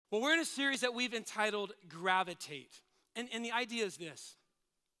Well, we're in a series that we've entitled Gravitate. And the idea is this.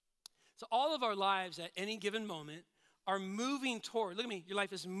 So all of our lives at any given moment are moving toward, look at me, your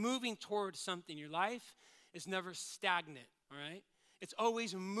life is moving toward something. Your life is never stagnant, all right? It's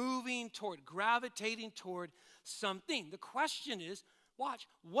always moving toward, gravitating toward something. The question is, watch,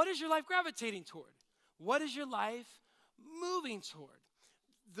 what is your life gravitating toward? What is your life moving toward?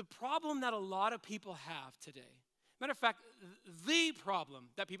 The problem that a lot of people have today, matter of fact, the problem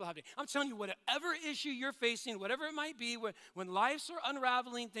that people have today, I'm telling you, whatever issue you're facing, whatever it might be, when lives are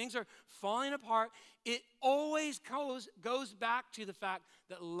unraveling, things are falling apart, it always goes back to the fact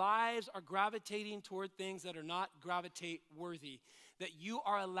that lives are gravitating toward things that are not gravitate worthy. That you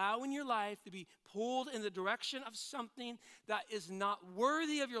are allowing your life to be pulled in the direction of something that is not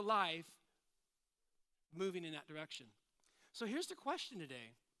worthy of your life moving in that direction. So here's the question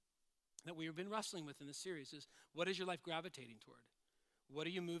today that we've been wrestling with in this series is, what is your life gravitating toward? What are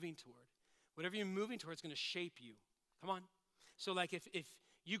you moving toward? Whatever you're moving toward is going to shape you. Come on. So like if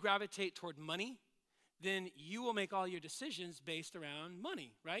you gravitate toward money, then you will make all your decisions based around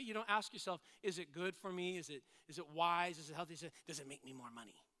money, right? You don't ask yourself, is it good for me? Is it wise? Is it healthy? Does it make me more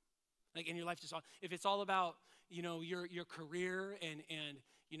money? Like in your life, if it's all about, your career and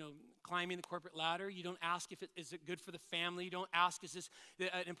climbing the corporate ladder, you don't ask is it good for the family? You don't ask, is this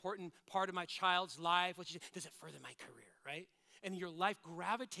an important part of my child's life? Does it further my career, right? And your life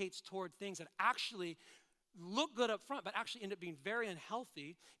gravitates toward things that actually look good up front, but actually end up being very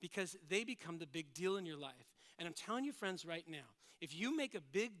unhealthy because they become the big deal in your life. And I'm telling you, friends, right now, if you make a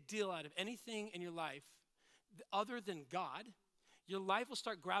big deal out of anything in your life other than God, your life will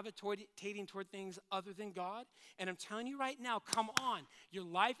start gravitating toward things other than God. And I'm telling you right now, come on, your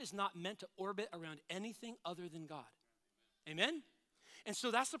life is not meant to orbit around anything other than God. Amen? And so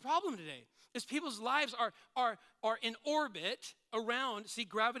that's the problem today, is people's lives are in orbit around, see,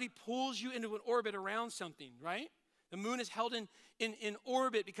 gravity pulls you into an orbit around something, right? The moon is held in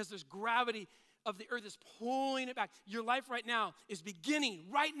orbit because there's gravity of the earth is pulling it back. Your life right now is beginning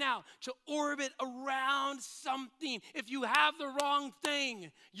right now to orbit around something. If you have the wrong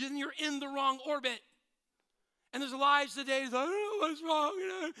thing, then you're in the wrong orbit. And there's lives today, like, I don't know what's wrong.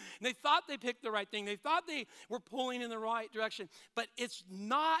 And they thought they picked the right thing. They thought they were pulling in the right direction. But it's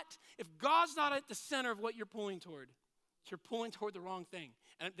not, if God's not at the center of what you're pulling toward, you're pulling toward the wrong thing.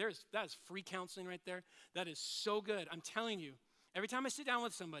 And that is free counseling right there. That is so good. I'm telling you, every time I sit down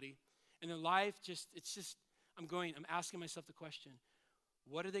with somebody and their life I'm asking myself the question,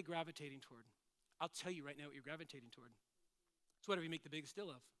 what are they gravitating toward? I'll tell you right now what you're gravitating toward. It's whatever you make the biggest deal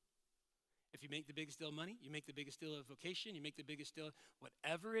of. If you make the biggest deal of money, you make the biggest deal of vocation, you make the biggest deal of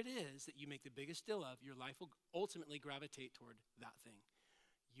whatever it is that you make the biggest deal of, your life will ultimately gravitate toward that thing.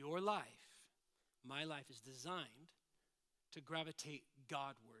 Your life, my life, is designed to gravitate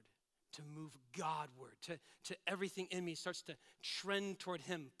Godward, to move Godward, to everything in me starts to trend toward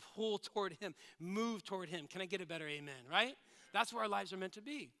Him, pull toward Him, move toward Him. Can I get a better amen, right? That's where our lives are meant to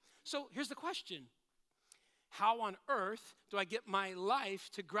be. So here's the question. How on earth do I get my life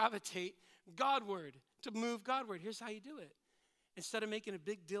to gravitate Godward, to move Godward? Here's how you do it. Instead of making a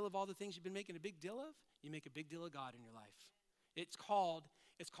big deal of all the things you've been making a big deal of, you make a big deal of God in your life. It's called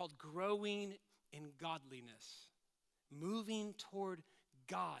growing in godliness. Moving toward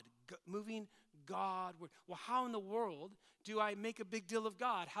God, moving Godward. Well, how in the world do I make a big deal of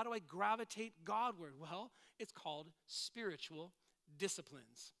God? How do I gravitate Godward? Well, it's called spiritual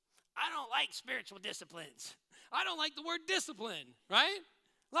disciplines. I don't like spiritual disciplines. I don't like the word discipline, right?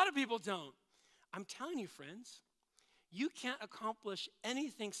 A lot of people don't. I'm telling you, friends, you can't accomplish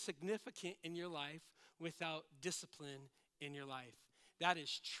anything significant in your life without discipline in your life. That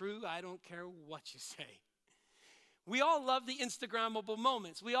is true. I don't care what you say. We all love the Instagrammable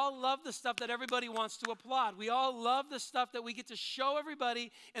moments. We all love the stuff that everybody wants to applaud. We all love the stuff that we get to show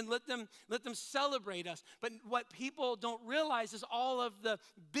everybody and let them celebrate us. But what people don't realize is all of the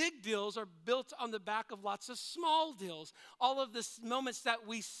big deals are built on the back of lots of small deals. All of the moments that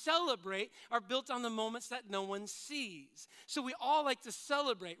we celebrate are built on the moments that no one sees. So we all like to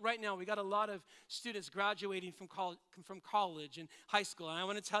celebrate. Right now, we got a lot of students graduating from college and high school. And I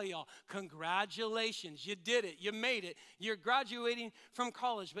want to tell you all, congratulations. You did it. You made it. You're graduating from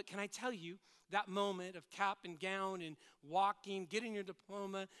college. But can I tell you, that moment of cap and gown and walking, getting your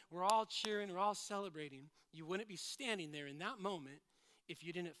diploma, we're all cheering, we're all celebrating. You wouldn't be standing there in that moment if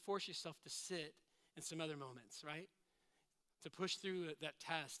you didn't force yourself to sit in some other moments, right? To push through that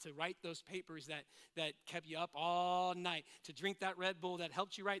test, to write those papers that kept you up all night, to drink that Red Bull that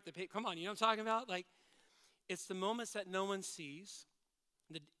helped you write the paper. Come on, you know what I'm talking about? Like, it's the moments that no one sees,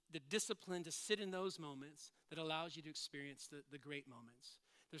 the discipline to sit in those moments that allows you to experience the great moments.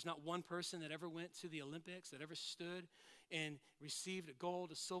 There's not one person that ever went to the Olympics, that ever stood and received a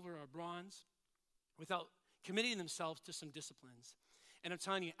gold, a silver, or a bronze without committing themselves to some disciplines. And I'm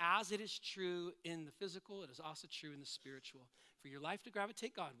telling you, as it is true in the physical, it is also true in the spiritual. For your life to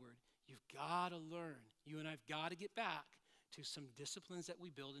gravitate Godward, you've got to learn. You and I have got to get back to some disciplines that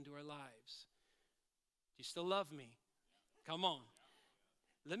we build into our lives. Do you still love me? Come on.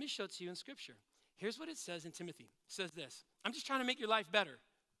 Let me show it to you in Scripture. Here's what it says in Timothy. It says this. I'm just trying to make your life better.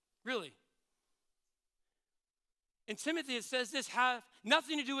 Really. In Timothy, it says this, have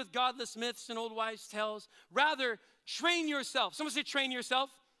nothing to do with godless myths and old wives' tales. Rather, train yourself. Someone say train yourself.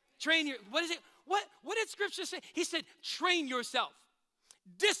 What is it? What did Scripture say? He said, train yourself.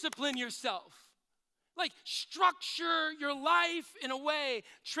 Discipline yourself. Like, structure your life in a way.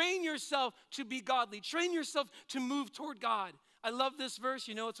 Train yourself to be godly. Train yourself to move toward God. I love this verse.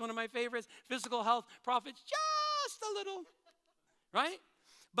 You know, it's one of my favorites. Physical health profits just a little, right?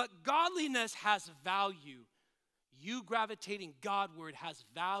 But godliness has value. You gravitating Godward has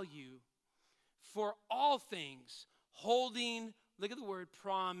value for all things. Holding, look at the word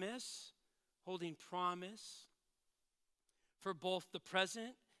promise, holding promise for both the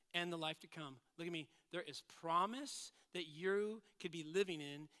present and the life to come. Look at me. There is promise that you could be living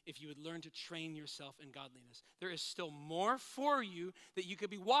in if you would learn to train yourself in godliness. There is still more for you that you could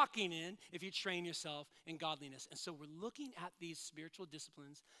be walking in if you train yourself in godliness. And so we're looking at these spiritual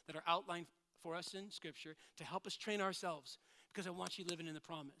disciplines that are outlined for us in Scripture to help us train ourselves, because I want you living in the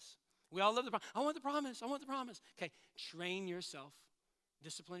promise. We all love the promise. I want the promise. I want the promise. Okay, train yourself,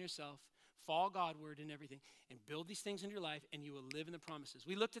 discipline yourself, fall Godward in everything, and build these things in your life, and you will live in the promises.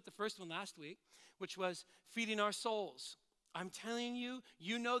 We looked at the first one last week, which was feeding our souls. I'm telling you,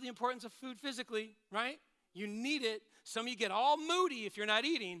 you know the importance of food physically, right? You need it. Some of you get all moody if you're not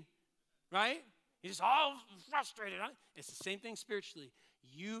eating, right? You're just all frustrated. It's the same thing spiritually.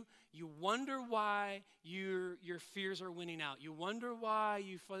 You wonder why your fears are winning out. You wonder why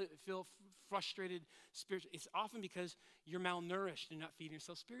you feel frustrated spiritually. It's often because you're malnourished and not feeding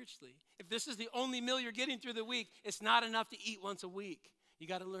yourself spiritually. If this is the only meal you're getting through the week, it's not enough to eat once a week. You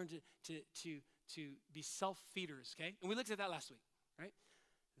got to learn to be self-feeders, okay? And we looked at that last week, right?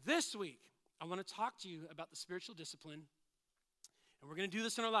 This week, I want to talk to you about the spiritual discipline, and we're going to do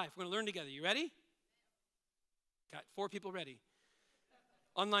this in our life. We're going to learn together. You ready? Got 4 people ready.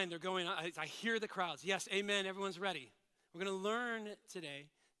 Online, they're going, I hear the crowds. Yes, amen, everyone's ready. We're going to learn today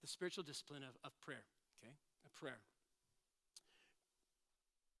the spiritual discipline of prayer, okay? Of prayer.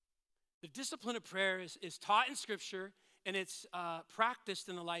 The discipline of prayer is taught in Scripture, and it's practiced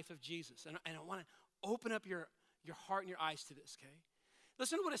in the life of Jesus. And I want to open up your heart and your eyes to this, okay?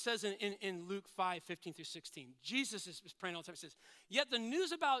 Listen to what it says in Luke 5:15 through 16. Jesus is praying all the time. It says, yet the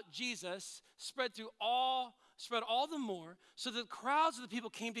news about Jesus spread all the more, so that the crowds of the people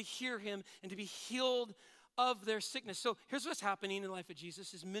came to hear him and to be healed of their sickness. So here's what's happening in the life of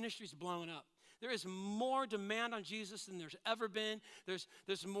Jesus. His ministry is blowing up. There is more demand on Jesus than there's ever been.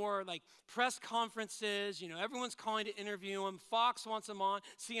 There's more like press conferences. You know, everyone's calling to interview him. Fox wants him on.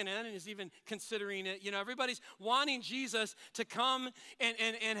 CNN is even considering it. You know, everybody's wanting Jesus to come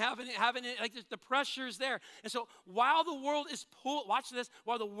and having it, like the pressure's there. And so while the world is watch this,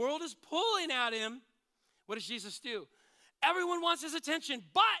 while the world is pulling at him, what does Jesus do? Everyone wants his attention,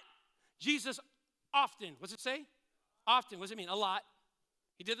 but Jesus often, what's it say? Often, what does it mean? A lot.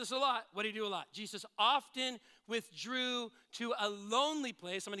 He did this a lot. What did he do a lot? Jesus often withdrew to a lonely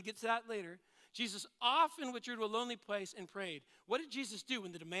place. I'm going to get to that later. Jesus often withdrew to a lonely place and prayed. What did Jesus do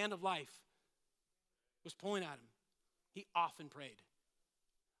when the demand of life was pulling at him? He often prayed.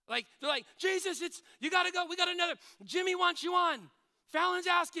 Like, they're like, Jesus, you got to go. We got another. Jimmy wants you on. Fallon's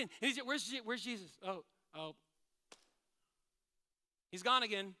asking. And he said, where's Jesus? Oh. He's gone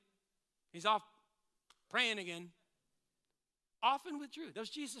again. He's off praying again. Often withdrew. That was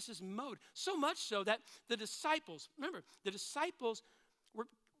Jesus' mode. So much so that the disciples, remember, the disciples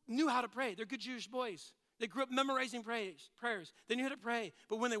knew how to pray. They're good Jewish boys. They grew up memorizing prayers. They knew how to pray.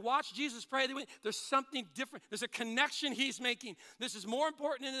 But when they watched Jesus pray, they went, there's something different. There's a connection he's making. This is more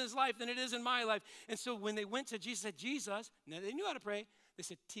important in his life than it is in my life. And so when they went to Jesus, said, Jesus, now they knew how to pray. They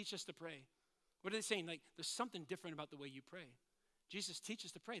said, teach us to pray. What are they saying? Like, there's something different about the way you pray. Jesus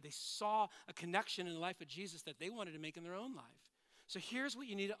teaches to pray. They saw a connection in the life of Jesus that they wanted to make in their own life. So here's what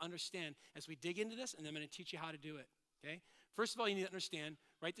you need to understand as we dig into this, and then I'm going to teach you how to do it, okay? First of all, you need to understand,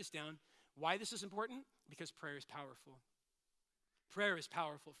 write this down, why this is important, because prayer is powerful. Prayer is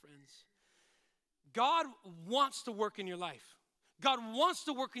powerful, friends. God wants to work in your life. God wants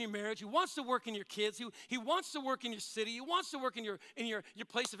to work in your marriage. He wants to work in your kids. He wants to work in your city. He wants to work in your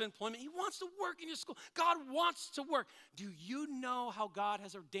place of employment. He wants to work in your school. God wants to work. Do you know how God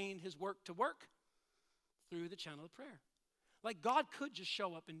has ordained his work to work? Through the channel of prayer. Like God could just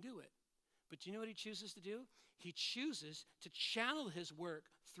show up and do it. But you know what he chooses to do? He chooses to channel his work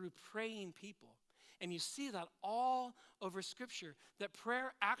through praying people. And you see that all over Scripture, that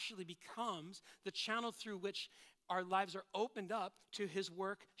prayer actually becomes the channel through which our lives are opened up to his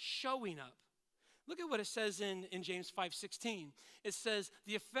work showing up. Look at what it says in James 5:16. It says,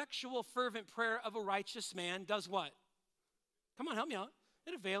 the effectual fervent prayer of a righteous man does what? Come on, help me out.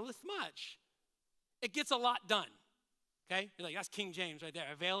 It availeth much. It gets a lot done. Okay? You're like, that's King James right there.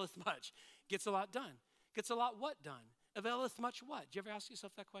 Availeth much. Gets a lot done. Gets a lot what done? Availeth much what? Do you ever ask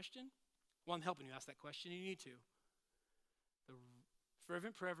yourself that question? Well, I'm helping you ask that question. You need to. The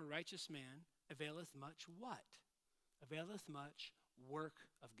fervent prayer of a righteous man availeth much what? Availeth much work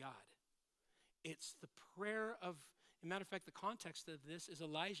of God. It's the prayer of, as a matter of fact, the context of this is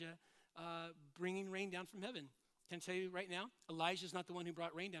Elijah bringing rain down from heaven. Can I tell you right now, Elijah's not the one who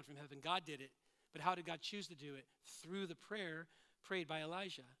brought rain down from heaven. God did it. But how did God choose to do it? Through the prayer prayed by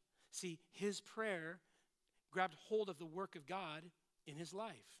Elijah. See, his prayer grabbed hold of the work of God in his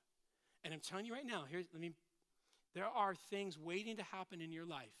life. And I'm telling you right now, there are things waiting to happen in your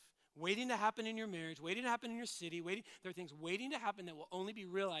life, waiting to happen in your marriage, waiting to happen in your city, there are things waiting to happen that will only be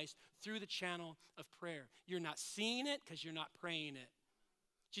realized through the channel of prayer. You're not seeing it because you're not praying it.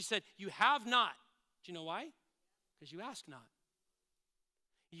 She said, you have not. Do you know why? Because you ask not.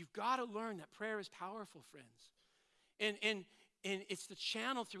 You've got to learn that prayer is powerful, friends. And it's the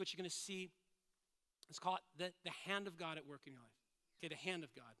channel through which you're going to see, let's call it the hand of God at work in your life. Okay, the hand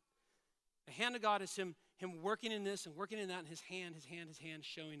of God. The hand of God is him working in this and working in that, and his hand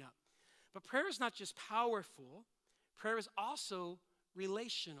showing up. But prayer is not just powerful. Prayer is also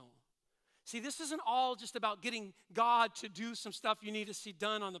relational. See, this isn't all just about getting God to do some stuff you need to see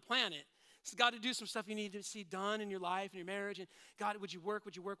done on the planet. It's God to do some stuff you need to see done in your life, in your marriage. And God, would you work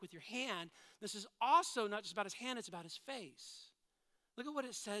with your hand? This is also not just about his hand, it's about his face. Look at what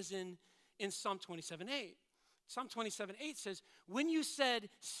it says in Psalm 27:8. Psalm 27:8 says, when you said,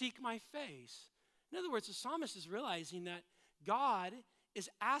 seek my face. In other words, the psalmist is realizing that God is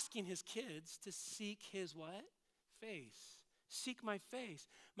asking his kids to seek his what? Face. Seek my face.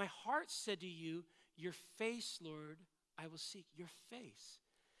 My heart said to you, your face, Lord, I will seek. Your face.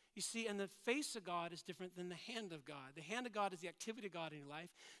 You see, and the face of God is different than the hand of God. The hand of God is the activity of God in your life.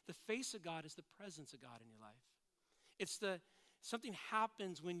 The face of God is the presence of God in your life. Something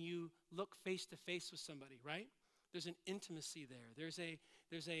happens when you look face to face with somebody, right? There's an intimacy there. There's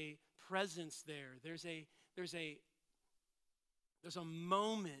a presence there. There's a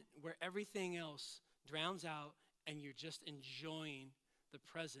moment where everything else drowns out and you're just enjoying the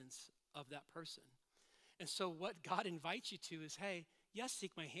presence of that person. And so what God invites you to is, hey, yes,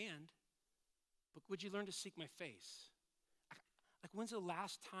 seek my hand, but would you learn to seek my face? Like, when's the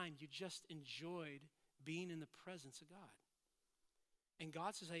last time you just enjoyed being in the presence of God? And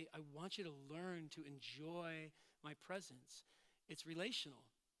God says, I want you to learn to enjoy my presence. It's relational.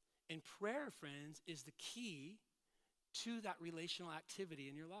 And prayer, friends, is the key to that relational activity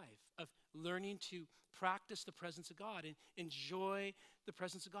in your life, of learning to practice the presence of God and enjoy the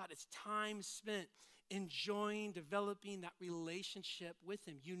presence of God. It's time spent enjoying, developing that relationship with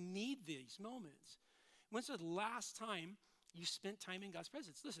him. You need these moments. When's the last time you spent time in God's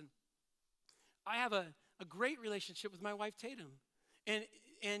presence? Listen, I have a great relationship with my wife, Tatum.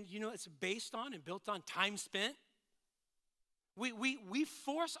 And you know, it's based on and built on time spent. We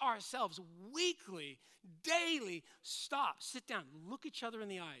force ourselves weekly, daily, stop, sit down, look each other in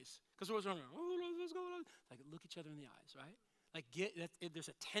the eyes. Because we're always wondering, what's going on? Like, look each other in the eyes, right? Like, there's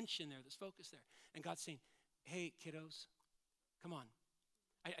a tension there, there's focus there. And God's saying, hey, kiddos, come on.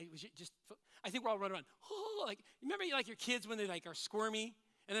 I think we're all running around. Oh, like, remember like your kids when they like are squirmy?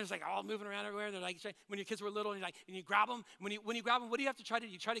 And they're just like all moving around everywhere. And they're like, when your kids were little, and you grab them. When you grab them, what do you have to try to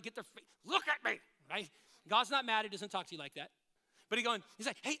do? You try to get their face. Look at me, right? God's not mad. He doesn't talk to you like that. But he's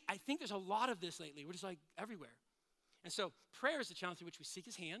like, hey, I think there's a lot of this lately. We're just like everywhere. And so prayer is the channel through which we seek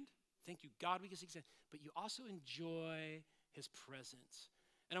his hand. Thank you, God, we can seek his hand. But you also enjoy his presence.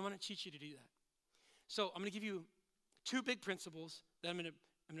 And I want to teach you to do that. So I'm going to give you two big principles that I'm going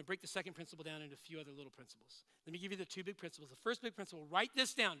to break the second principle down into a few other little principles. Let me give you the two big principles. The first big principle, write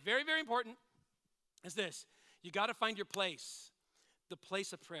this down, very, very important, is this. You got to find your place, the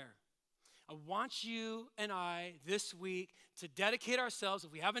place of prayer. I want you and I this week to dedicate ourselves.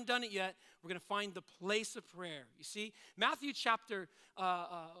 If we haven't done it yet, we're going to find the place of prayer. You see, Matthew chapter,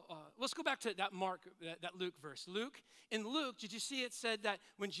 let's go back to that that Luke verse. In Luke, did you see it said that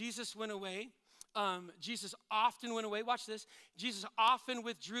when Jesus went away, Jesus often went away. Watch this. Jesus often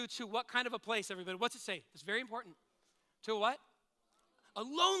withdrew to what kind of a place, everybody? What's it say? It's very important. To what? A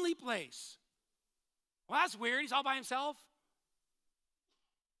lonely place. Well, that's weird. He's all by himself.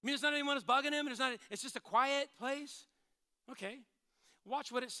 I mean, there's not anyone who's bugging him. It's just a quiet place. Okay.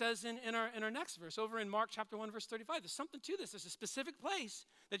 Watch what it says in our next verse. Over in Mark chapter 1, verse 35. There's something to this. There's a specific place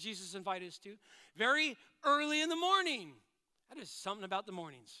that Jesus invited us to. Very early in the morning. That is something about the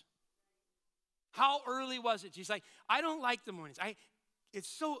mornings. How early was it? Jesus like, I don't like the mornings. It's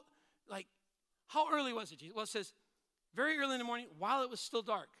so, like, how early was it, Jesus? Well, it says, very early in the morning, while it was still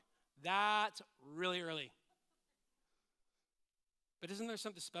dark. That's really early. But isn't there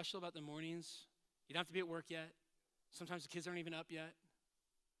something special about the mornings? You don't have to be at work yet. Sometimes the kids aren't even up yet.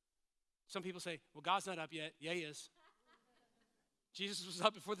 Some people say, well, God's not up yet. Yeah, he is. Jesus was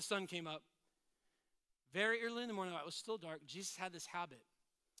up before the sun came up. Very early in the morning, while it was still dark, Jesus had this habit.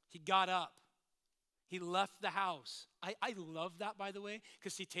 He got up. He left the house. I love that, by the way,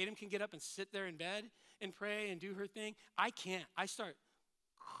 because see, Tatum can get up and sit there in bed and pray and do her thing. I can't. I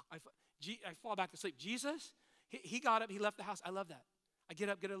fall back to sleep. Jesus, he got up, he left the house. I love that. I get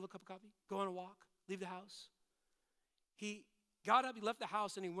up, get a little cup of coffee, go on a walk, leave the house. He got up, he left the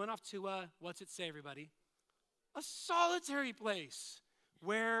house, and he went off to, what's it say, everybody? A solitary place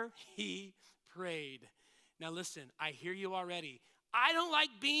where he prayed. Now listen, I hear you already. I don't like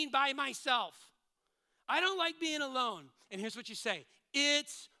being by myself. I don't like being alone. And here's what you say.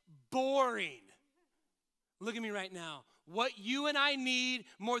 It's boring. Look at me right now. What you and I need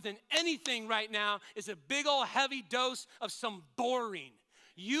more than anything right now is a big old heavy dose of some boring.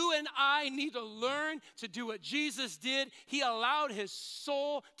 You and I need to learn to do what Jesus did. He allowed his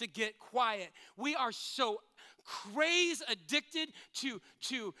soul to get quiet. We are so crazy addicted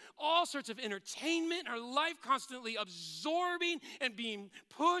to all sorts of entertainment, our life constantly absorbing and being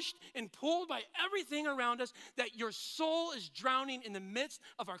pushed and pulled by everything around us that your soul is drowning in the midst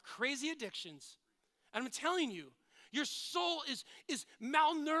of our crazy addictions. And I'm telling you, your soul is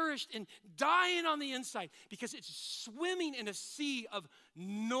malnourished and dying on the inside because it's swimming in a sea of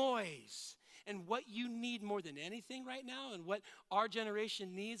noise. And what you need more than anything right now, and what our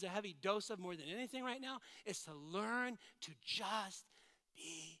generation needs a heavy dose of more than anything right now, is to learn to just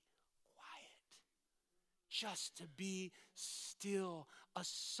be quiet. Just to be still. A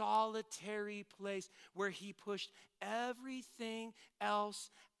solitary place where he pushed everything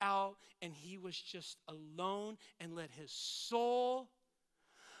else out and he was just alone and let his soul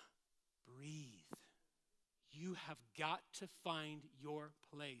breathe. You have got to find your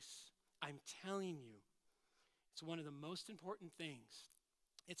place. I'm telling you, it's one of the most important things.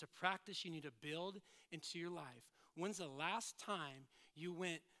 It's a practice you need to build into your life. When's the last time you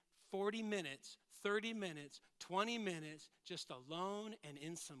went 40 minutes, 30 minutes, 20 minutes just alone and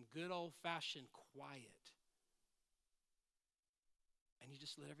in some good old-fashioned quiet? And you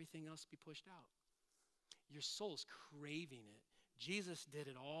just let everything else be pushed out. Your soul's craving it. Jesus did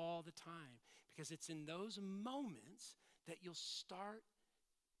it all the time because it's in those moments that you'll start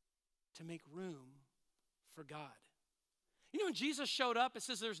to make room for God. You know, when Jesus showed up, it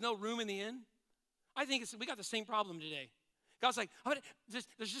says there's no room in the inn. I think we got the same problem today. God's like,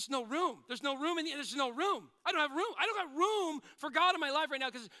 there's just no room. There's no room in the inn. There's no room. I don't have room. I don't have room for God in my life right now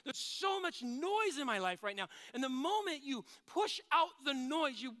because there's so much noise in my life right now. And the moment you push out the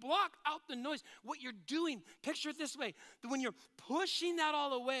noise, you block out the noise, what you're doing, picture it this way, that when you're pushing that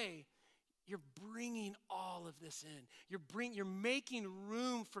all away, you're bringing all of this in. You're making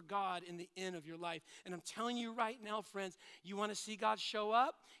room for God in the inn of your life. And I'm telling you right now, friends, you want to see God show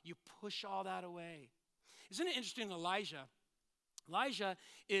up? You push all that away. Isn't it interesting, Elijah? Elijah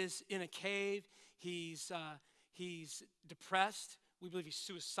is in a cave. He's depressed. We believe he's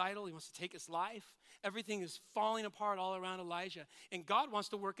suicidal. He wants to take his life. Everything is falling apart all around Elijah. And God wants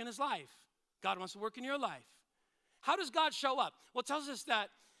to work in his life. God wants to work in your life. How does God show up? Well, it tells us that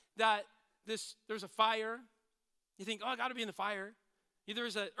there's a fire. You think, oh, God to be in the fire. Either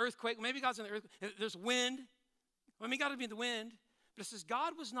there's an earthquake. Maybe God's in the earthquake. There's wind. I mean, God to be in the wind. But it says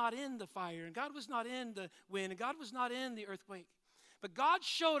God was not in the fire, and God was not in the wind, and God was not in the earthquake. But God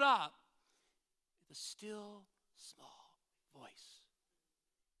showed up with a still, small voice.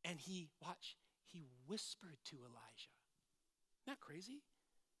 And he whispered to Elijah. Isn't that crazy?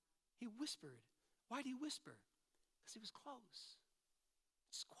 He whispered. Why did he whisper? Because he was close.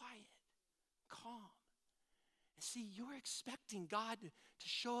 It's quiet, calm. And see, you're expecting God to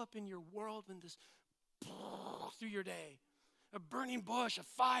show up in your world when this through your day. A burning bush, a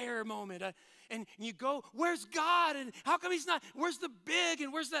fire moment. And you go, where's God? And how come he's not? Where's the big?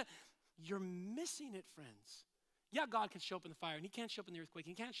 And where's that? You're missing it, friends. Yeah, God can show up in the fire, and he can't show up in the earthquake.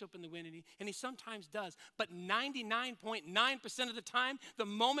 He can't show up in the wind, and he sometimes does. But 99.9% of the time, the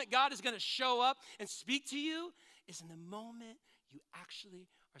moment God is going to show up and speak to you is in the moment you actually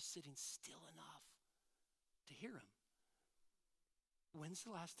are sitting still enough to hear him. When's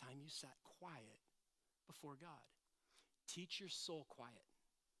the last time you sat quiet before God? Teach your soul quiet.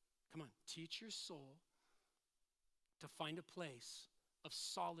 Come on, teach your soul to find a place of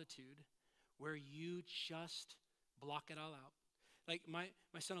solitude where you just block it all out. Like my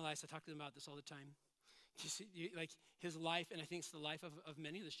son Elias, I talk to him about this all the time. Like his life, and I think it's the life of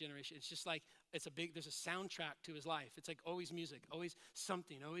many of this generation. It's just like, there's a soundtrack to his life. It's like always music, always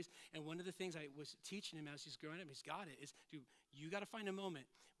something, always. And one of the things I was teaching him as he's growing up, he's got it, is you got to find a moment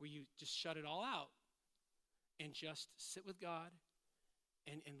where you just shut it all out and just sit with God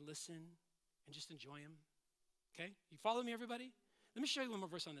and listen and just enjoy him. Okay? You follow me, everybody? Let me show you one more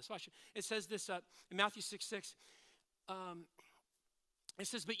verse on this. Watch. It says this in Matthew 6:6. It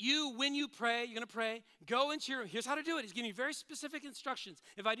says, but you, when you pray, you're going to pray, go into your room. Here's how to do it. He's giving you very specific instructions.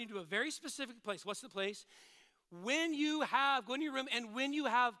 Inviting you to a very specific place. What's the place? Go into your room, and when you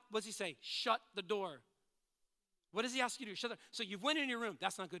have, what does he say? Shut the door. What does he ask you to do? Shut the door. So you've went in your room.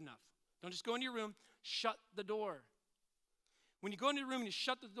 That's not good enough. Don't just go into your room. Shut the door. When you go into your room and you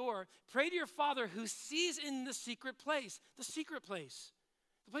shut the door, pray to your Father who sees in the secret place. The secret place.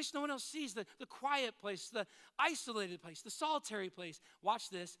 The place no one else sees, the quiet place, the isolated place, the solitary place. Watch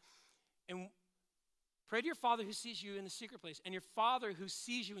this. And pray to your Father who sees you in the secret place. And your Father who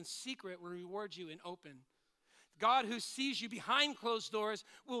sees you in secret will reward you in open. God who sees you behind closed doors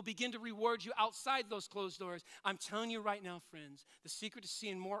will begin to reward you outside those closed doors. I'm telling you right now, friends, the secret to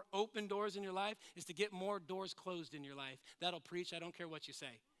seeing more open doors in your life is to get more doors closed in your life. That'll preach. I don't care what you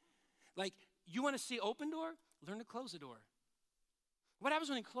say. Like, you want to see open door? Learn to close the door. What happens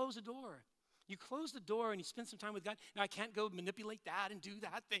when you close the door? You close the door and you spend some time with God. Now, I can't go manipulate that and do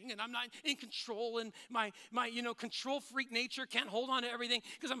that thing, and I'm not in control, and my control freak nature can't hold on to everything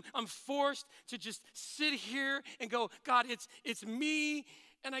because I'm forced to just sit here and go, God, it's me,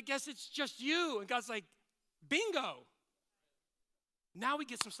 and I guess it's just you. And God's like, bingo. Now we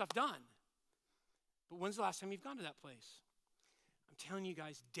get some stuff done. But when's the last time you've gone to that place? I'm telling you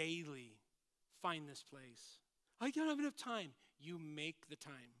guys, daily, find this place. I don't have enough time. You make the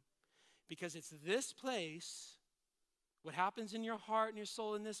time. Because it's this place, what happens in your heart and your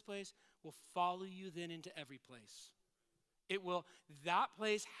soul in this place will follow you then into every place. That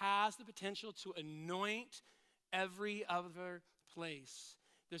place has the potential to anoint every other place.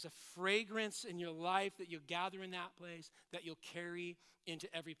 There's a fragrance in your life that you'll gather in that place that you'll carry into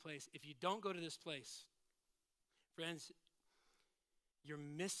every place. If you don't go to this place, friends, you're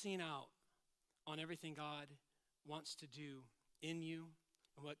missing out on everything God wants to do in you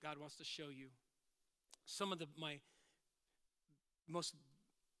and what God wants to show you. Some of my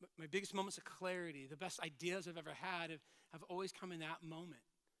biggest moments of clarity, the best ideas I've ever had have always come in that moment,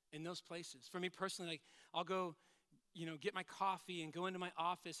 in those places. For me personally, like, I'll go, get my coffee and go into my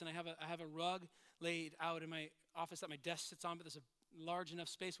office, and I have a rug laid out in my office that my desk sits on, but there's a large enough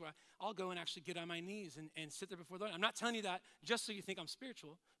space where I'll go and actually get on my knees and sit there before the Lord. I'm not telling you that just so you think I'm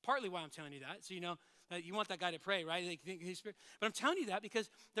spiritual. Partly why I'm telling you that, so you know that you want that guy to pray, right? They think he's spiritual. But I'm telling you that because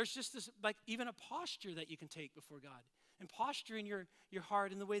there's just this, like, even a posture that you can take before God. And posturing your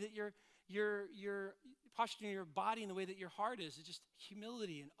heart in the way that your posturing your body in the way that your heart is just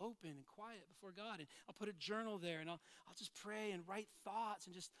humility and open and quiet before God. And I'll put a journal there, and I'll just pray and write thoughts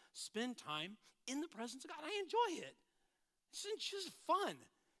and just spend time in the presence of God. I enjoy it. It's just fun,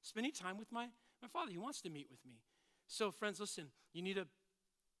 spending time with my Father. He wants to meet with me. So, friends, listen, you need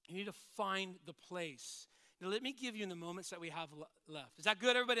to find the place. Now, let me give you in the moments that we have left. Is that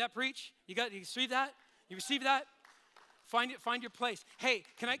good, everybody? That preach? You receive that? You receive that? Find your place. Hey,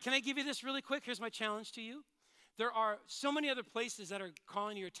 can I give you this really quick? Here's my challenge to you. There are so many other places that are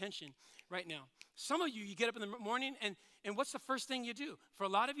calling your attention right now. Some of you get up in the morning, and what's the first thing you do? For a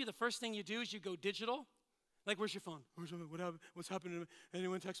lot of you, the first thing you do is you go digital. Like, where's your phone? What happened? What's happening?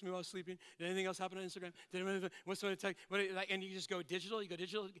 Anyone text me while I was sleeping? Did anything else happen on Instagram? What's going to text? And you just go digital. You go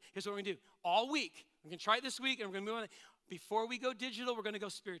digital. Here's what we're going to do. All week, we're going to try it this week, and we're going to move on. Before we go digital, we're going to go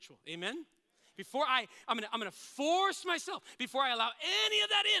spiritual. Amen? Before I'm going to force myself, before I allow any of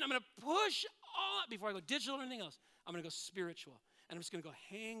that in, I'm going to push all up. Before I go digital or anything else, I'm going to go spiritual. And I'm just going to go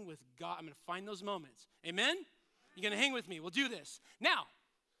hang with God. I'm going to find those moments. Amen? You're going to hang with me. We'll do this. Now,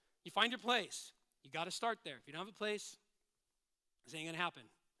 you find your place. You got to start there. If you don't have a place, this ain't going to happen.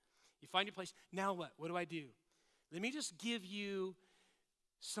 You find your place. Now what? What do I do? Let me just give you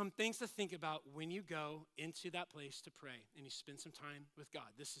some things to think about when you go into that place to pray and you spend some time with God.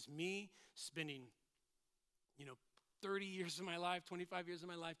 This is me spending, 30 years of my life, 25 years of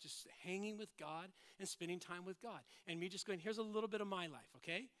my life, just hanging with God and spending time with God. And me just going, here's a little bit of my life,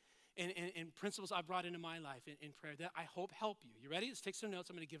 okay? And principles I brought into my life in prayer that I hope help you. You ready? Let's take some notes.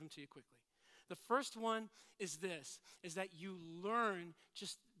 I'm going to give them to you quickly. The first one is this, is that you learn,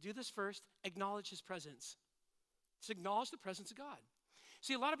 just do this first, acknowledge his presence. Just acknowledge the presence of God.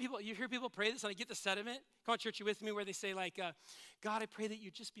 See, a lot of people, you hear people pray this, and I get the sentiment. Come on, church, you with me? Where they say, like, God, I pray that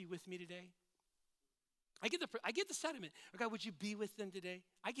you just be with me today. I get the sentiment. Oh, God, would you be with them today?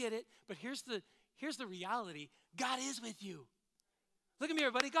 I get it, but here's the reality. God is with you. Look at me,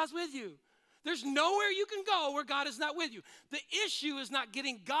 everybody. God's with you. There's nowhere you can go where God is not with you. The issue is not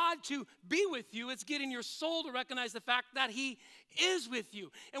getting God to be with you. It's getting your soul to recognize the fact that he is with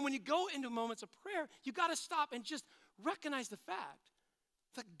you. And when you go into moments of prayer, you got to stop and just recognize the fact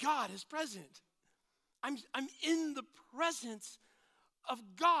that God is present. I'm in the presence of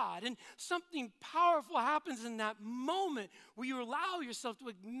God. And something powerful happens in that moment where you allow yourself to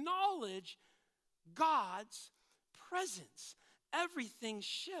acknowledge God's presence. Everything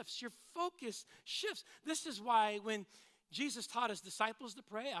shifts. Your focus shifts. This is why when Jesus taught his disciples to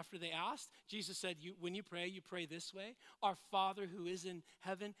pray after they asked, Jesus said, when you pray this way. Our Father who is in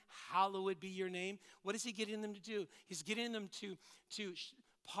heaven, hallowed be your name. What is he getting them to do? He's getting them to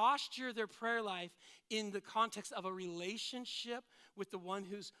posture their prayer life in the context of a relationship with the one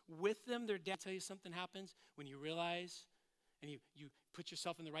who's with them. Their dad. Tell you something happens when you realize and you put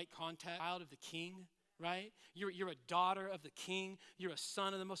yourself in the right context. Child of the King, right? You're a daughter of the King. You're a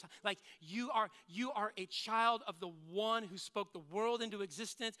son of the Most High. Like you are a child of the one who spoke the world into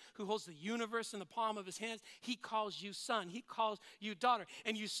existence, who holds the universe in the palm of his hands. He calls you son. He calls you daughter.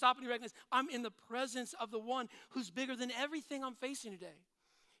 And you stop and you recognize, I'm in the presence of the one who's bigger than everything I'm facing today.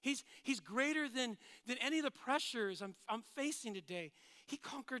 He's greater than any of the pressures I'm facing today. He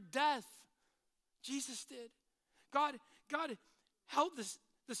conquered death. Jesus did. God held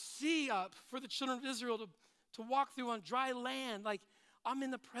the sea up for the children of Israel to walk through on dry land. Like, I'm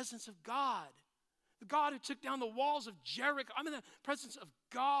in the presence of God. The God who took down the walls of Jericho. I'm in the presence of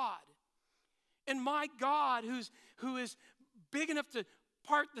God. And my God, who is big enough to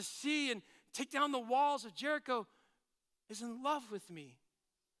part the sea and take down the walls of Jericho, is in love with me.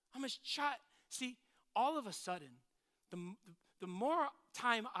 I'm his child. See, all of a sudden, the more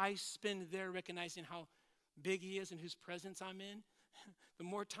time I spend there recognizing how big he is and whose presence I'm in, the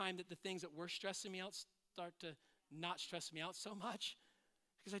more time that the things that were stressing me out start to not stress me out so much,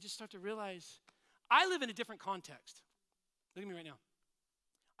 because I just start to realize I live in a different context. Look at me right now.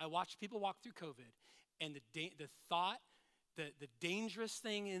 I watch people walk through COVID, and the thought, the dangerous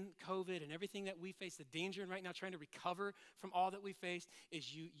thing in COVID and everything that we face, the danger in right now trying to recover from all that we face,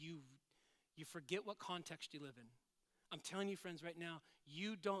 is you forget what context you live in. I'm telling you, friends, right now,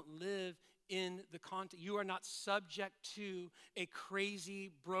 you don't live in the context. You are not subject to a crazy,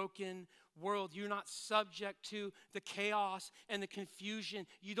 broken world. You're not subject to the chaos and the confusion.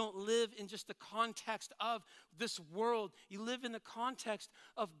 You don't live in just the context of this world. You live in the context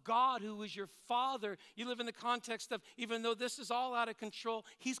of God, who is your Father. You live in the context of, even though this is all out of control,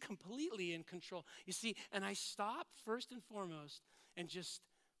 he's completely in control. You see, and I stop first and foremost and just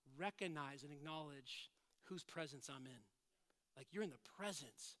recognize and acknowledge whose presence I'm in. Like, you're in the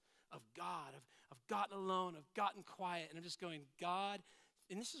presence of God. I've gotten alone. I've gotten quiet. And I'm just going, God,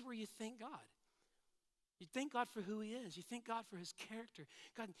 and this is where you thank God. You thank God for who he is. You thank God for his character.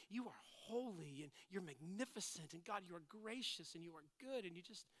 God, you are holy and you're magnificent. And God, you are gracious and you are good. And you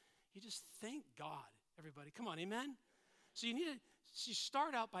just thank God, everybody. Come on, amen? So you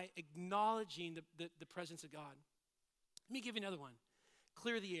start out by acknowledging the presence of God. Let me give you another one.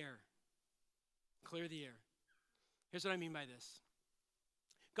 Clear the air. Clear the air. Here's what I mean by this.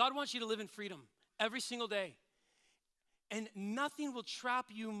 God wants you to live in freedom every single day. And nothing will trap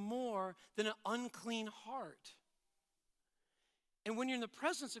you more than an unclean heart. And when you're in the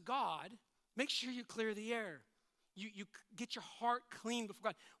presence of God, make sure you clear the air. You get your heart clean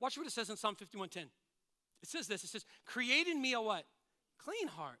before God. Watch what it says in Psalm 51:10. It says this. It says, create in me a what? Clean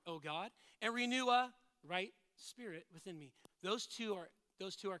heart, O God, and renew a right spirit within me. Those two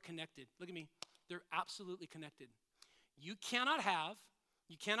are connected. Look at me. They're absolutely connected. You cannot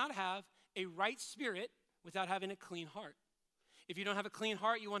have a right spirit without having a clean heart. If you don't have a clean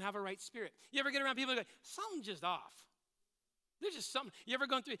heart, you won't have a right spirit. You ever get around people who go, something's just off. There's just something. You ever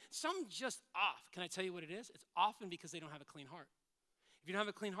gone through, something's just off. Can I tell you what it is? It's often because they don't have a clean heart. If you don't have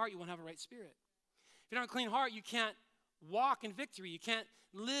a clean heart, you won't have a right spirit. If you don't have a clean heart, you can't walk in victory. You can't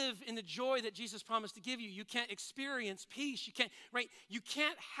live in the joy that Jesus promised to give you. You can't experience peace. You can't, right? You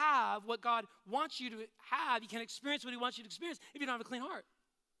can't have what God wants you to have. You can't experience what he wants you to experience if you don't have a clean heart.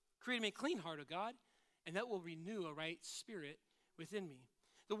 Create me a clean heart, O God, and that will renew a right spirit within me.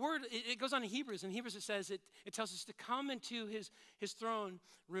 The word, it goes on in Hebrews. In Hebrews it says, it tells us to come into his throne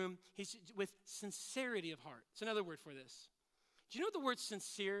room with sincerity of heart. It's another word for this. Do you know what the word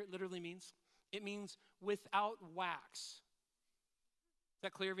sincere literally means? It means without wax. Does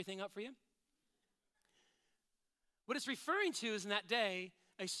that clear everything up for you? What it's referring to is in that day,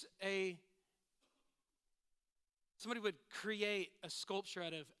 somebody would create a sculpture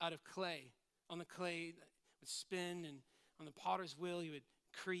out of clay. On the clay would spin, and on the potter's wheel, he would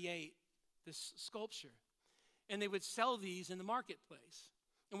create this sculpture. And they would sell these in the marketplace.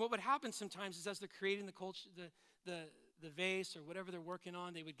 And what would happen sometimes is as they're creating the culture, the vase or whatever they're working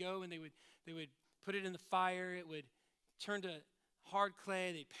on, they would go and they would put it in the fire. It would turn to hard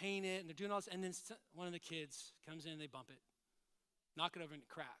clay. They paint it, and they're doing all this. And then one of the kids comes in, and they bump it, knock it over, and it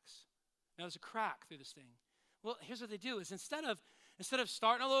cracks. Now there's a crack through this thing. Well, here's what they do: is instead of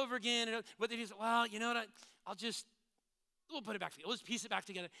starting all over again, what they do is, well, you know what? We'll put it back together. We'll just piece it back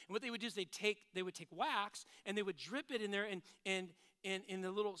together. And what they would do is they would take wax and they would drip it in there and in the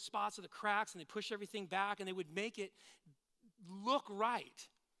little spots of the cracks, and they push everything back, and they would make it look right.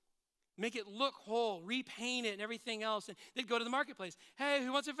 Make it look whole, repaint it and everything else. And they'd go to the marketplace. Hey,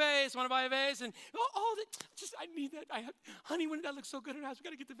 who wants a vase? Want to buy a vase? And, I need that. Honey, when that looks so good in our house, we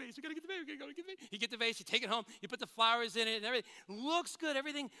got to get the vase. We got to get the vase. We got to get the vase. You get the vase, you take it home, you put the flowers in it, and everything looks good.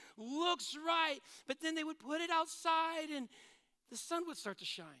 Everything looks right. But then they would put it outside, and the sun would start to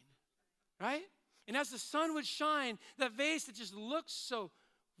shine, right? And as the sun would shine, that vase that just looks so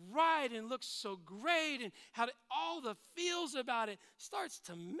right and looks so great and had all the feels about it starts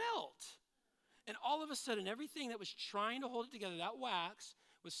to melt. And all of a sudden, everything that was trying to hold it together, that wax,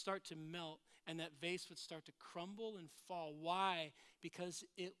 would start to melt, and that vase would start to crumble and fall. Why? Because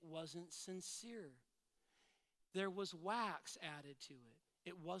it wasn't sincere. There was wax added to it.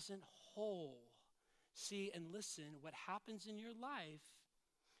 It wasn't whole. See, and listen, what happens in your life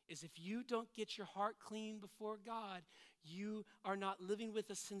is if you don't get your heart clean before God, you are not living with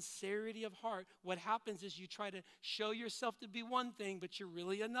a sincerity of heart. What happens is you try to show yourself to be one thing, but you're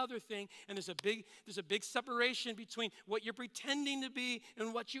really another thing. And there's a big separation between what you're pretending to be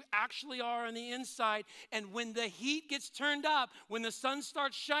and what you actually are on the inside. And when the heat gets turned up, when the sun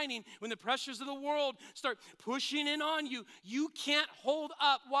starts shining, when the pressures of the world start pushing in on you, you can't hold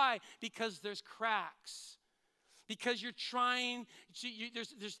up. Why? Because there's cracks. Because you're trying,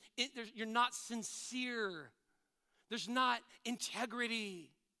 you're not sincere. There's not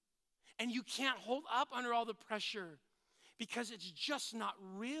integrity. And you can't hold up under all the pressure because it's just not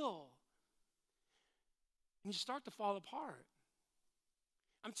real. And you start to fall apart.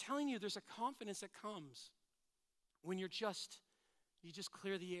 I'm telling you, there's a confidence that comes when you just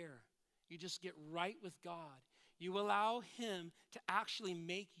clear the air. You just get right with God. You allow him to actually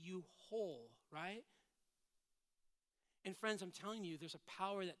make you whole, right? And friends, I'm telling you, there's a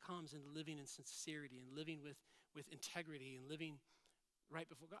power that comes in living in sincerity and living with integrity and living right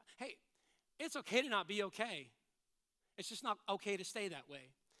before God. Hey, it's okay to not be okay. It's just not okay to stay that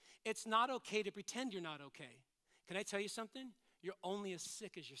way. It's not okay to pretend you're not okay. Can I tell you something? You're only as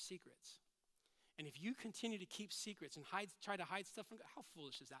sick as your secrets. And if you continue to keep secrets and try to hide stuff from God, how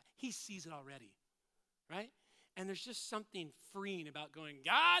foolish is that? He sees it already, right? And there's just something freeing about going,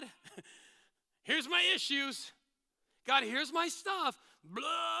 God, here's my issues. God, here's my stuff.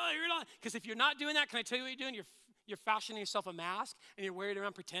 Blah, because if you're not doing that, can I tell you what you're doing? You're fashioning yourself a mask, and you're wearing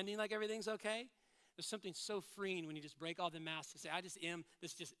around pretending like everything's okay. There's something so freeing when you just break all the masks and say, I just am.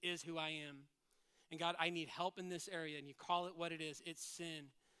 This just is who I am. And God, I need help in this area. And you call it what it is. It's sin.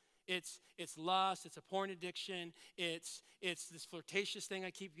 It's lust. It's a porn addiction. It's this flirtatious thing I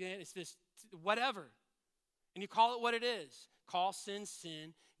keep getting. It's this whatever. And you call it what it is. Call sin,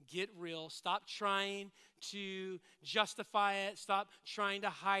 sin. Get real. Stop trying to justify it. Stop trying to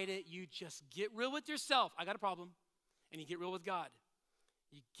hide it. You just get real with yourself. I got a problem. And you get real with God.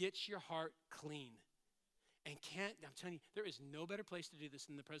 You get your heart clean. And I'm telling you, there is no better place to do this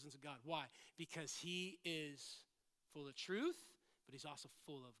than the presence of God. Why? Because he is full of truth, but he's also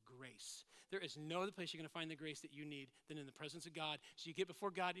full of grace. There is no other place you're going to find the grace that you need than in the presence of God. So you get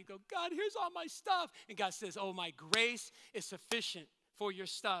before God and you go, God, here's all my stuff. And God says, oh, my grace is sufficient for your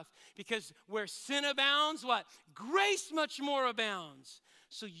stuff. Because where sin abounds, what? Grace much more abounds.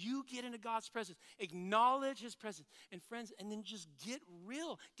 So you get into God's presence, acknowledge his presence. And friends, and then just get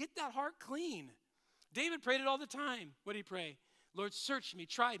real. Get that heart clean. David prayed it all the time. What did he pray? Lord, search me,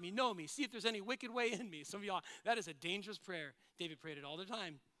 try me, know me, see if there's any wicked way in me. Some of y'all, that is a dangerous prayer. David prayed it all the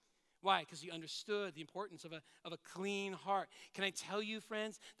time. Why? Because he understood the importance of a clean heart. Can I tell you,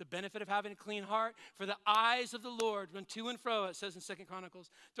 friends, the benefit of having a clean heart? For the eyes of the Lord run to and fro, it says in 2 Chronicles,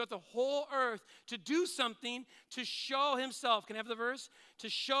 throughout the whole earth to do something to show himself. Can I have the verse? To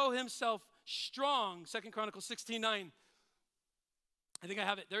show himself strong. 2 Chronicles 16:9. I think I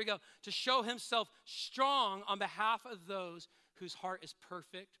have it. There we go. To show himself strong on behalf of those whose heart is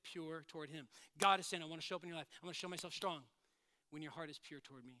perfect, pure toward him. God is saying, I want to show up in your life. I want to show myself strong when your heart is pure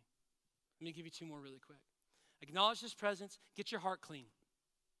toward me. Let me give you two more really quick. Acknowledge his presence. Get your heart clean.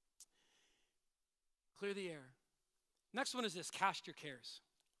 Clear the air. Next one is this. Cast your cares.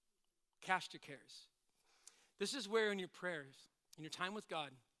 Cast your cares. This is where in your prayers, in your time with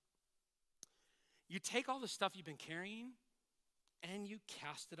God, you take all the stuff you've been carrying and you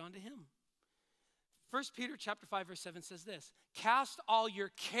cast it onto him. 1 Peter chapter 5, verse 7 says this. Cast all your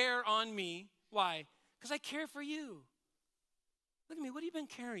care on me. Why? Because I care for you. Look at me. What have you been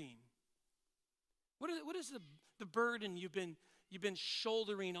carrying? What is the burden you've been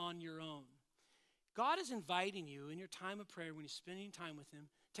shouldering on your own? God is inviting you in your time of prayer when you're spending time with him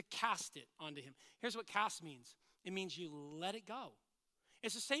to cast it onto him. Here's what cast means. It means you let it go.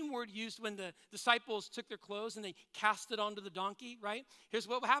 It's the same word used when the disciples took their clothes and they cast it onto the donkey, right? Here's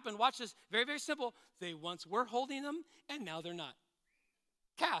what happened. Watch this. Very, very simple. They once were holding them and now they're not.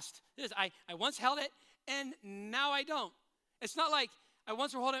 Cast. It is, I once held it and now I don't. It's not like I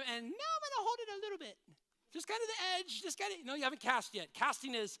once were holding it and now I'm going to hold it a little bit. Just kind of the edge. Just kind of, no, you haven't cast yet.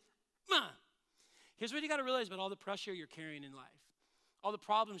 Casting is, Here's what you got to realize about all the pressure you're carrying in life. All the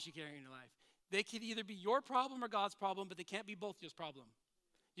problems you carry in your life. They could either be your problem or God's problem, but they can't be both your problem.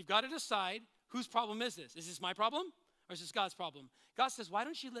 You've got to decide, whose problem is this? Is this my problem or is this God's problem? God says, why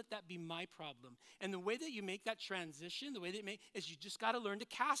don't you let that be my problem? And the way that you make that transition, the way that you make, is you just got to learn to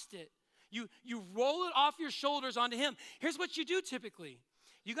cast it. You roll it off your shoulders onto him. Here's what you do typically.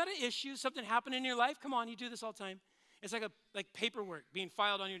 You got an issue, something happened in your life. Come on, you do this all the time. It's like paperwork being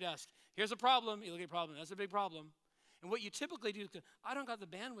filed on your desk. Here's a problem. You look at a problem. That's a big problem. And what you typically do is, I don't got the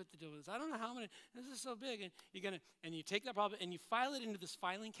bandwidth to deal with this. I don't know how I'm going to, this is so big. And you take that problem and you file it into this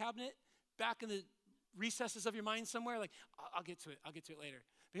filing cabinet back in the recesses of your mind somewhere. Like, I'll get to it. I'll get to it later.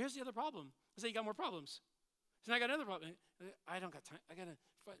 But here's the other problem. Let's say you got more problems. So now I got another problem. I don't got time. I got to,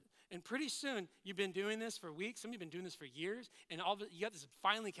 and pretty soon you've been doing this for weeks. Some of you have been doing this for years. And you got this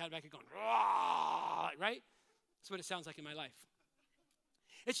filing cabinet back and going, right? That's what it sounds like in my life.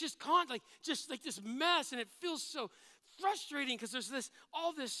 It's just like this mess, and it feels so frustrating because there's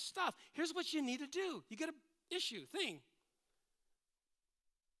all this stuff. Here's what you need to do. You got an issue, thing.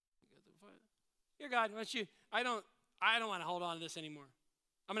 Dear God, I don't want to hold on to this anymore.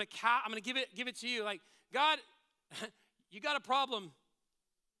 I'm gonna give it to you. Like, God, you got a problem,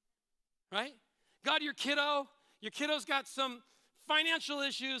 right? God, your kiddo's got some financial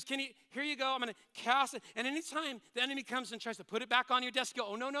issues. Here you go. I'm going to cast it. And anytime the enemy comes and tries to put it back on your desk, you go,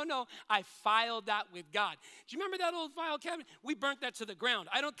 oh, no. I filed that with God. Do you remember that old file cabinet? We burnt that to the ground.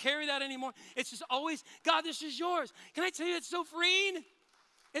 I don't carry that anymore. It's just always, God, this is yours. Can I tell you, it's so freeing?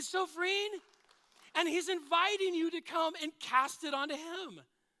 It's so freeing. And he's inviting you to come and cast it onto him.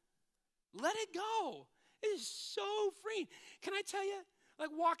 Let it go. It is so freeing. Can I tell you, like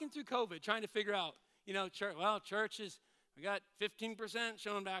walking through COVID, trying to figure out, church is, we got 15%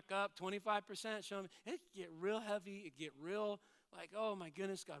 showing back up, 25% showing. It get real heavy. It get real like, oh my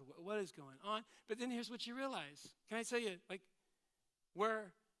goodness, God, what is going on? But then here's what you realize. Can I tell you, like,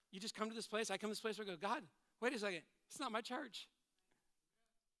 where you just come to this place, I come to this place where I go, God, wait a second, it's not my church.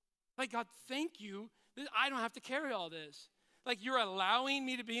 Like, God, thank you that I don't have to carry all this. Like, you're allowing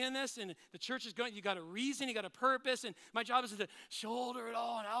me to be in this, and the church is going, you got a reason, you got a purpose, and my job is to shoulder it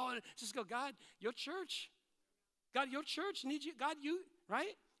all, and I just go, God, your church. God, your church needs you. God, you,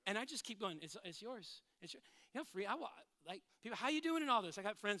 right? And I just keep going. It's yours. It's your, free. Like, people, how you doing in all this? I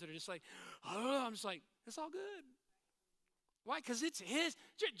got friends that are just like, I don't know. I'm just like, it's all good. Why? Because it's his.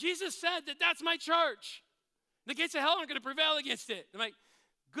 Jesus said that's my church. The gates of hell aren't going to prevail against it. I'm like,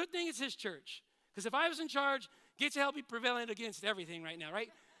 good thing it's his church. Because if I was in charge, gates of hell would be prevailing against everything right now, right?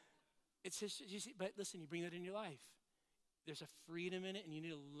 It's his, you see, but listen, you bring that in your life. There's a freedom in it, and you need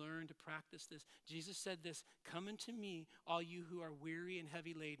to learn to practice this. Jesus said this, come unto me, all you who are weary and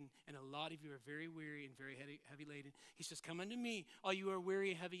heavy laden, and a lot of you are very weary and very heavy laden. He says, come unto me, all you who are weary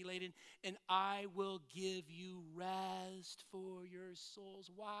and heavy laden, and I will give you rest for your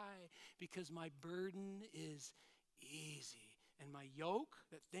souls. Why? Because my burden is easy, and my yoke,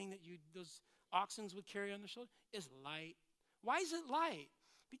 that thing that those oxen would carry on their shoulder, is light. Why is it light?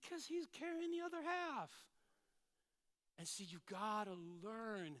 Because he's carrying the other half. And see, you got to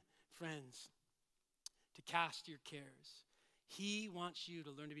learn, friends, to cast your cares. He wants you to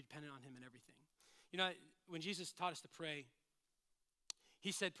learn to be dependent on him in everything. You know, when Jesus taught us to pray,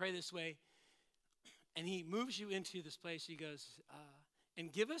 he said, pray this way. And he moves you into this place. He goes,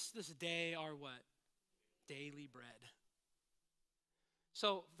 and give us this day our what? Daily bread.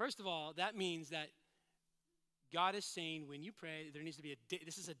 So first of all, that means that God is saying when you pray, there needs to be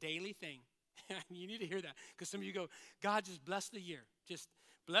this is a daily thing. You need to hear that, because some of you go, God, just bless the year. Just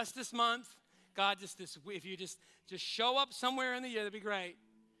bless this month. God, if you just show up somewhere in the year, that'd be great.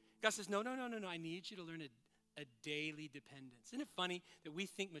 God says, no. I need you to learn a daily dependence. Isn't it funny that we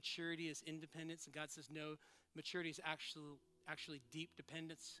think maturity is independence, and God says, no, maturity is actually deep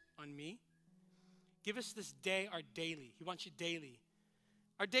dependence on me? Give us this day our daily. He wants you daily.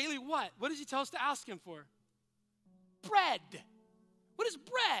 Our daily what? What does he tell us to ask him for? Bread. What is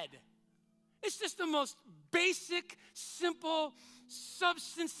bread? It's just the most basic, simple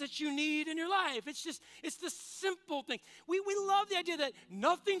substance that you need in your life. It's the simple thing. We love the idea that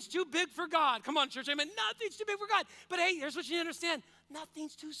nothing's too big for God. Come on, church, amen. Nothing's too big for God. But hey, here's what you understand.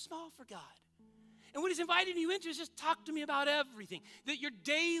 Nothing's too small for God. And what he's inviting you into is just talk to me about everything. That your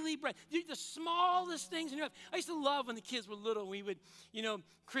daily bread, the smallest things in your life. I used to love when the kids were little, we would,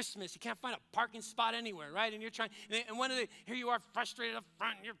 Christmas, you can't find a parking spot anywhere, right? And you're trying, and here you are frustrated up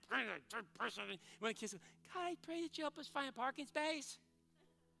front, and you're praying to a third person. And when the kids go, God, I pray that you help us find a parking space.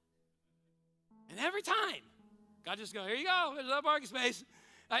 And every time, God just goes, here you go, there's a parking space.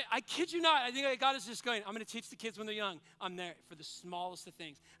 I kid you not. I think God is just going, I'm going to teach the kids when they're young. I'm there for the smallest of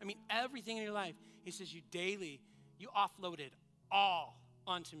things. I mean, everything in your life. He says, you offload it all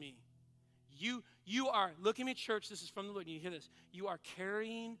onto me. You are, look at me, church, this is from the Lord. You hear this. You are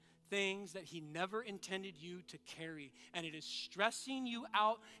carrying things that he never intended you to carry. And it is stressing you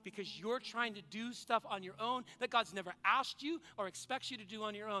out because you're trying to do stuff on your own that God's never asked you or expects you to do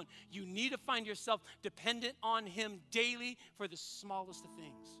on your own. You need to find yourself dependent on him daily for the smallest of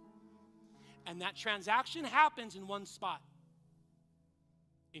things. And that transaction happens in one spot,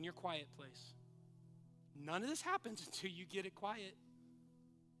 in your quiet place. None of this happens until you get it quiet.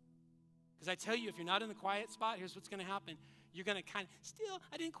 Because I tell you, if you're not in the quiet spot, here's what's going to happen. You're going to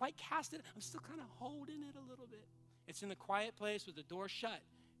I didn't quite cast it. I'm still kind of holding it a little bit. It's in the quiet place with the door shut.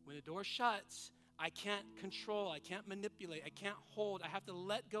 When the door shuts, I can't control, I can't manipulate, I can't hold. I have to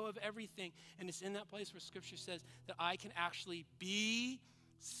let go of everything. And it's in that place where Scripture says that I can actually be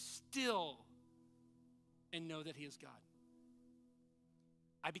still and know that he is God.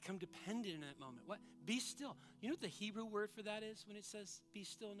 I become dependent in that moment. What? Be still. You know what the Hebrew word for that is when it says, be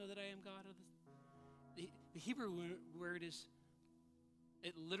still, know that I am God? The Hebrew word is,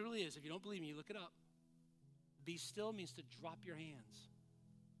 it literally is, if you don't believe me, you look it up. Be still means to drop your hands.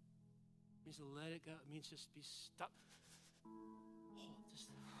 It means to let it go. It means just be stuck. Just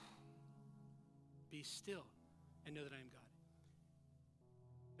be still and know that I am God.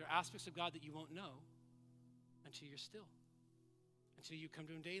 There are aspects of God that you won't know until you're still. Until you come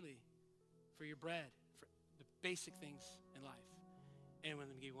to him daily for your bread, for the basic things in life. And let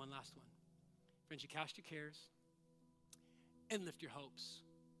me give you one last one. Friends, you cast your cares and lift your hopes.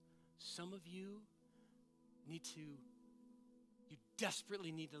 Some of you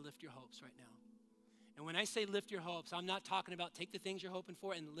desperately need to lift your hopes right now. And when I say lift your hopes, I'm not talking about take the things you're hoping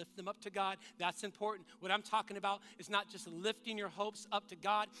for and lift them up to God. That's important. What I'm talking about is not just lifting your hopes up to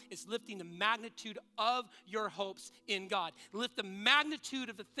God. It's lifting the magnitude of your hopes in God. Lift the magnitude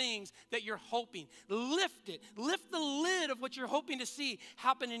of the things that you're hoping. Lift it. Lift the lid of what you're hoping to see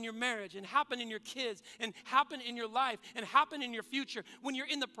happen in your marriage and happen in your kids and happen in your life and happen in your future. When you're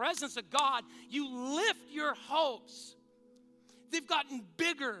in the presence of God, you lift your hopes. They've gotten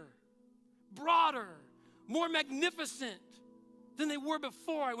bigger, broader, more magnificent than they were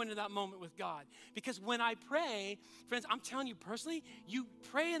before I went into that moment with God. Because when I pray, friends, I'm telling you personally, you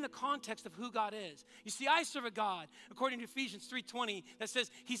pray in the context of who God is. You see, I serve a God, according to Ephesians 3:20, that says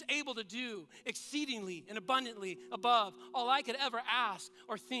he's able to do exceedingly and abundantly above all I could ever ask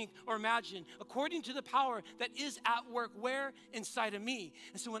or think or imagine, according to the power that is at work where? Inside of me.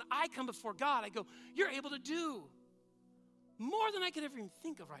 And so when I come before God, I go, you're able to do more than I could ever even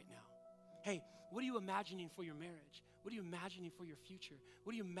think of right now. Hey, what are you imagining for your marriage? What are you imagining for your future?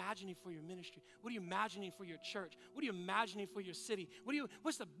 What are you imagining for your ministry? What are you imagining for your church? What are you imagining for your city?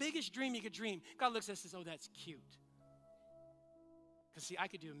 What's the biggest dream you could dream? God looks at us and says, oh, that's cute. Because see, I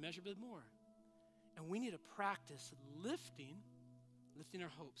could do immeasurably more. And we need to practice lifting our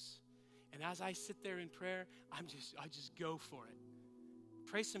hopes. And as I sit there in prayer, I just go for it.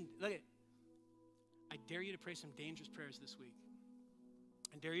 I dare you to pray some dangerous prayers this week.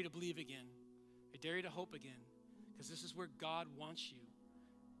 I dare you to believe again. I dare you to hope again. because this is where God wants you.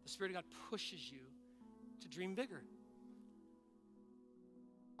 The Spirit of God pushes you to dream bigger.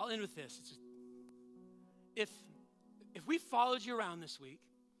 I'll end with this. If we followed you around this week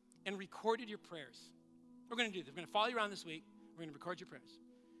and recorded your prayers, we're going to do this. We're going to follow you around this week. We're going to record your prayers.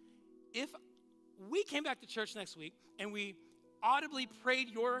 If we came back to church next week and we audibly played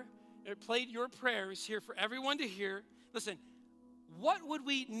your prayers here for everyone to hear, listen, what would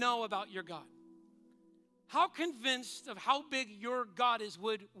we know about your God? How convinced of how big your God is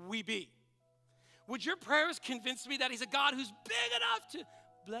would we be? Would your prayers convince me that he's a God who's big enough to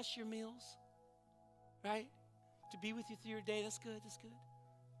bless your meals, right? To be with you through your day, that's good, that's good.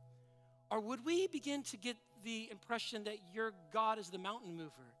 Or would we begin to get the impression that your God is the mountain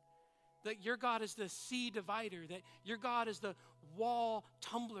mover, that your God is the sea divider, that your God is the wall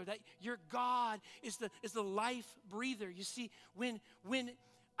tumbler, that your God is the life breather? You see, when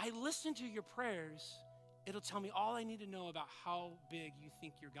I listen to your prayers, it'll tell me all I need to know about how big you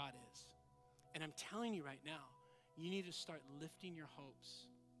think your God is. And I'm telling you right now, you need to start lifting your hopes.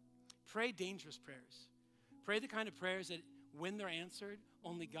 Pray dangerous prayers. Pray the kind of prayers that when they're answered,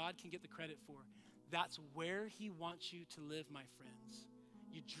 only God can get the credit for. That's where he wants you to live, my friends.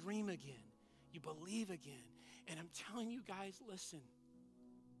 You dream again. You believe again. And I'm telling you guys, listen.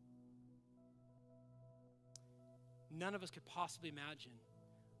 None of us could possibly imagine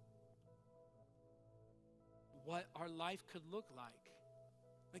what our life could look like.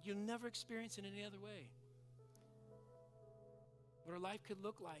 Like you'll never experience it any other way. What our life could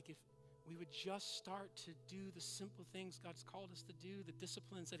look like if we would just start to do the simple things God's called us to do, the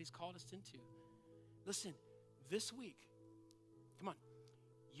disciplines that he's called us into. Listen, this week, come on,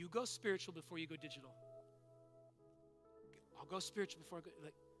 you go spiritual before you go digital. I'll go spiritual before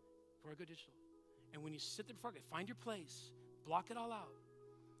I go digital. And when you sit there before God, find your place, block it all out,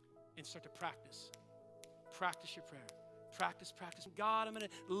 and start to practice. Practice your prayer. Practice. God, I'm going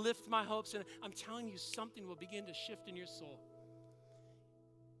to lift my hopes, and I'm telling you, something will begin to shift in your soul.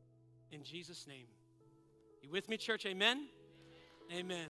 In Jesus' name. You with me, church? Amen? Amen.